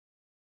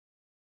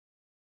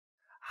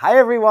Hi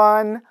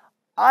everyone,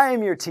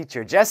 I'm your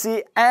teacher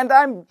Jesse and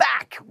I'm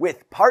back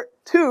with part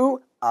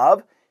 2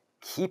 of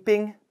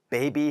Keeping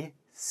Baby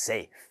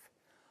Safe.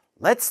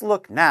 Let's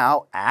look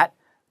now at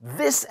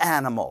this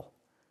animal.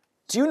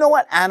 Do you know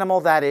what animal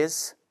that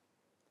is?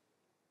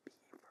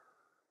 Beaver.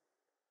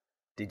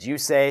 Did you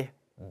say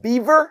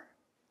beaver?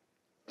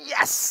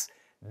 Yes,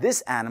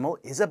 this animal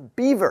is a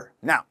beaver.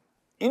 Now,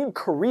 in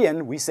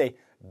Korean we say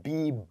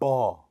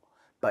beaver,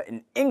 but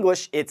in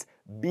English it's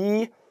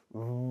beaver.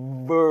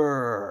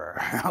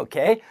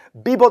 Okay?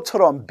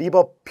 비버처럼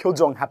비버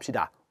표정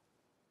합시다.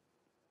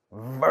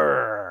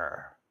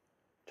 Ver.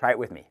 Try it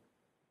with me.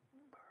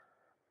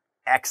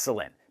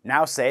 Excellent.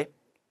 Now say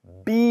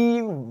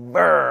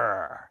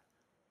beaver.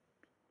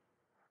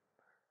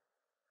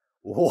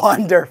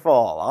 Wonderful.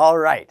 All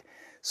right.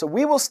 So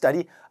we will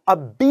study a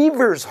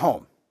beaver's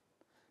home.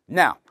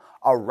 Now,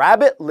 a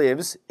rabbit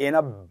lives in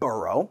a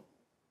burrow.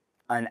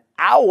 An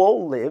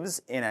owl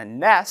lives in a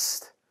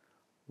nest.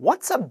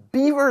 What's a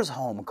beaver's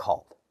home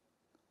called?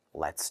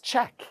 Let's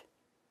check.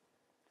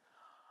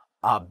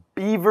 A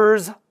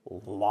beaver's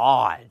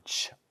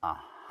lodge.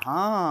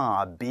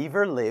 A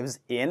beaver lives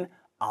in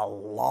a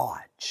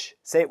lodge.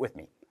 Say it with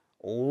me.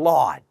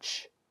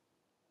 Lodge.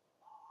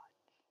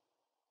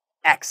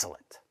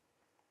 Excellent.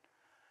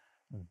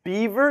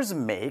 Beavers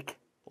make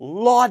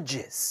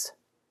lodges.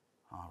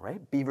 All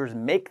right, beavers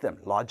make them.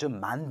 lodge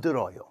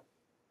만들어요.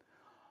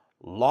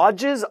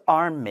 Lodges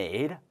are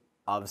made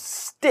of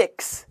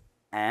sticks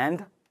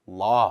and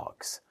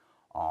logs.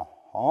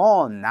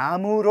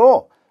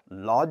 나무로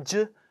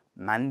lodge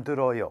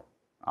만들어요.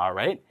 All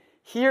right,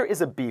 here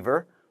is a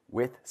beaver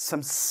with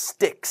some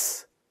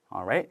sticks.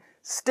 All right,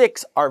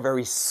 sticks are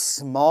very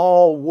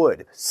small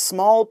wood,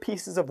 small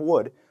pieces of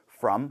wood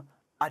from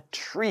a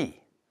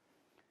tree.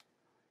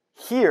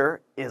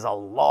 Here is a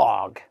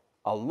log.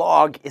 A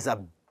log is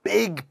a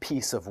big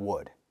piece of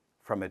wood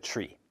from a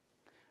tree.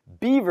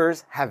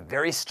 Beavers have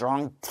very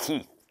strong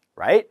teeth,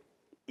 right?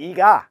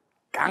 이가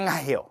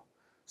강해요.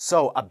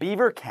 So a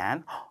beaver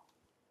can,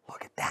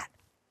 look at that.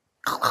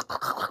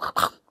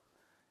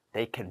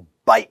 They can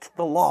bite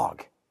the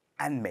log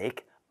and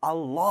make a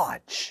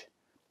lodge.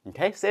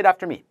 Okay, say it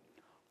after me.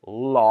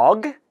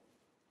 Log,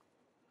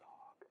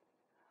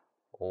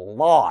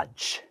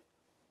 lodge,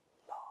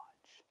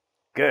 lodge.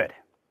 Good.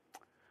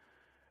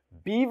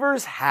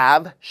 Beavers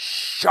have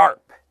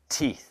sharp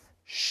teeth.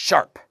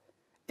 Sharp.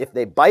 If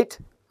they bite,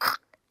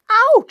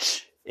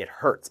 ouch! It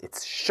hurts.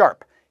 It's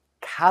sharp.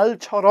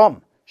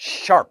 칼처럼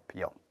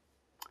sharp요.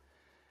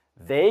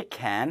 They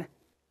can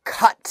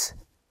cut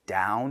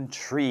down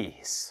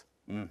trees.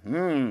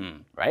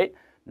 Right?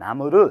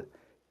 나무를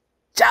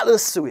자를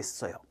수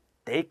있어요.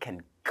 They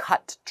can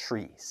cut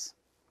trees.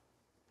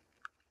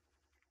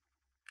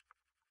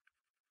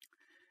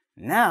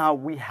 Now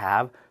we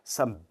have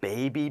some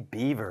baby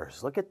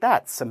beavers. Look at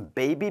that. Some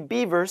baby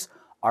beavers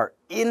are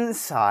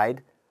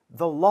inside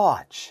the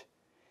lodge.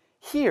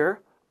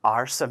 Here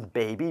are some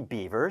baby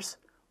beavers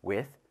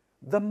with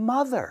the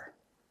mother,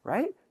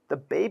 right? The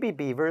baby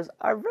beavers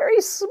are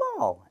very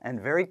small and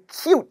very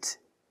cute.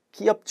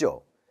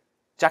 귀엽죠?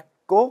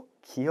 작고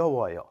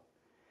귀여워요.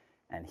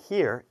 And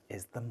here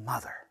is the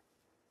mother.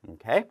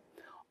 Okay?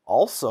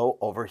 Also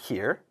over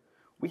here,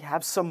 we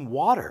have some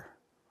water.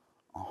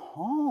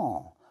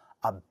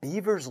 A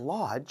beaver's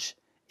lodge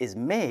is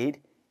made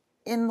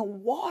in the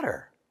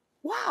water.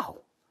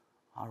 Wow.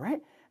 All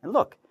right. And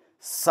look,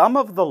 some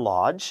of the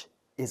lodge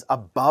is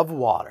above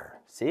water.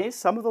 See,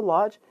 some of the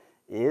lodge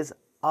is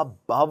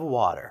above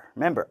water.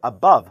 Remember,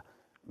 above,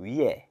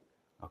 위에.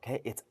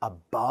 Okay, it's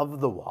above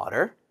the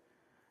water.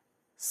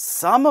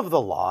 Some of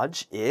the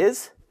lodge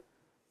is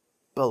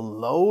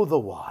below the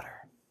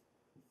water.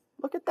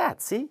 Look at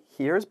that. See,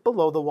 here's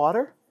below the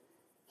water.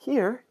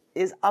 Here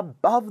is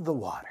above the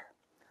water.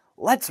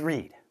 Let's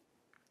read.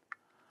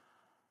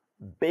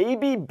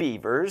 Baby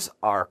beavers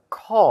are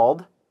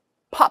called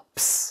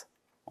pups.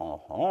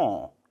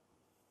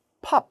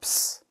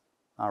 Pups.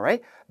 All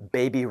right.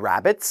 Baby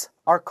rabbits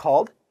are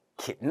called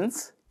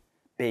kittens.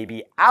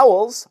 Baby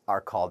owls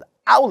are called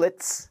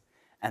owlets.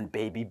 And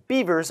baby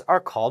beavers are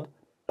called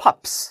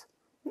pups.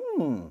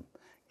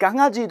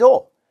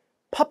 강아지도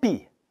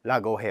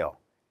puppy라고 해요.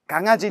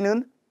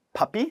 강아지는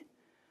puppy.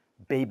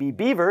 Baby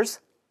beavers,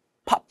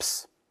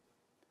 pups.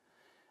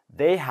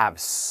 They have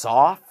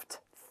soft,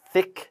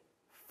 thick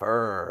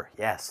fur.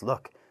 Yes,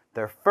 look,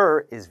 their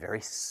fur is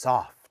very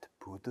soft.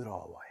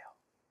 부드러워요.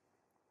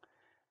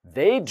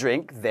 They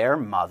drink their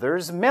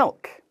mother's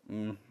milk.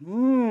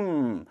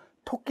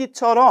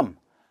 토끼처럼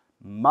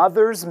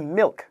mother's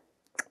milk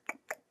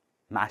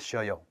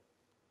마셔요.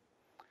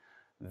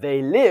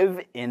 They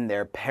live in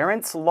their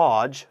parents'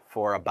 lodge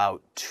for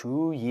about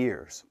 2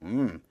 years.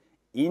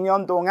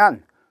 2년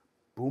동안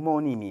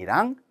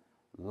부모님이랑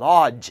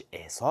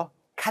lodge에서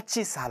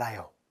같이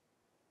살아요.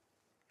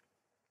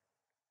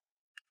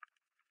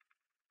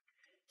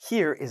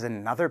 Here is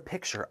another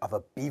picture of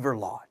a beaver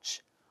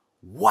lodge.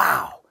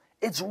 Wow,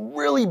 it's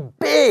really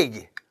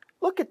big.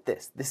 Look at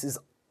this. This is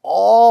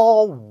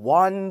all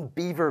one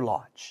beaver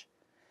lodge.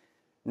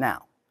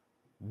 Now,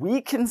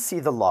 We can see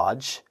the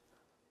lodge.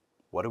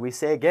 What do we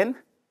say again?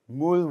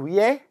 물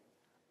위에,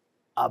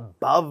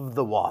 above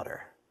the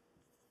water.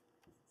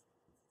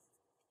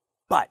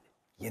 But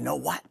you know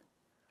what?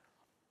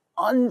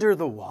 Under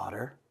the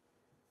water,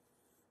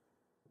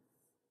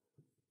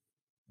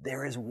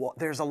 there's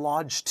a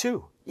lodge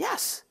too.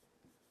 Yes.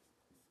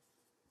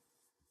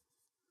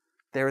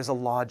 There is a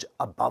lodge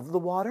above the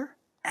water,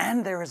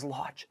 and there is a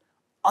lodge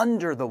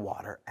under the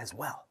water as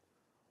well.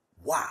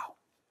 Wow.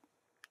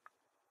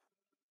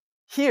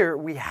 Here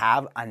we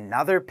have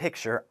another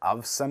picture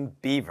of some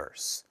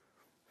beavers.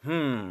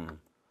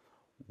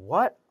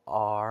 What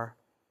are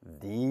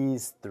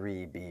these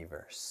three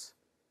beavers?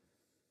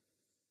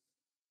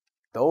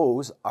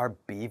 Those are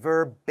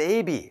beaver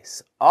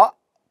babies. Oh,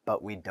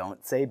 but we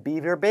don't say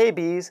beaver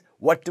babies.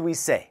 What do we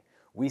say?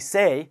 We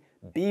say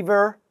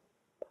beaver.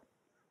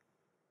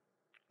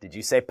 Did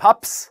you say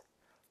pups?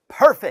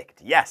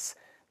 Perfect, yes.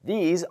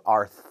 These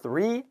are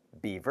three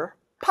beaver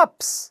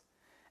pups.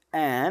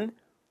 And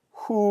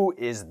who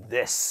is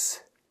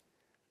this?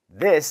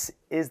 This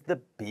is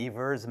the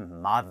beaver's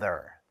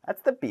mother.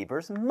 That's the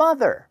beaver's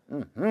mother.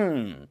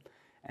 And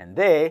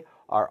they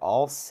are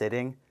all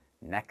sitting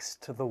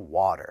next to the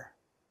water.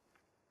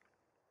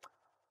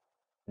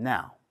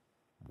 Now,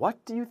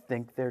 what do you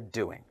think they're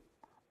doing?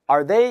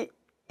 Are they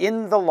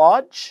in the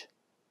lodge?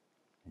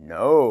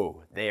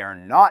 No, they are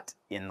not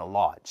in the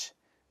lodge.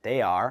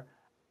 They are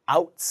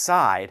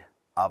outside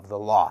of the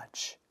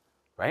lodge,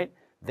 right?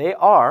 They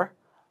are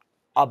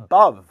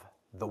above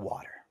the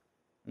water.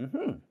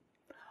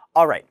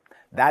 All right,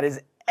 that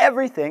is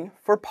everything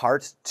for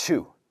part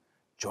 2.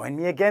 Join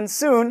me again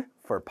soon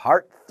for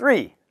part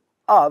 3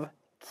 of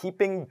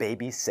Keeping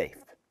Babies Safe.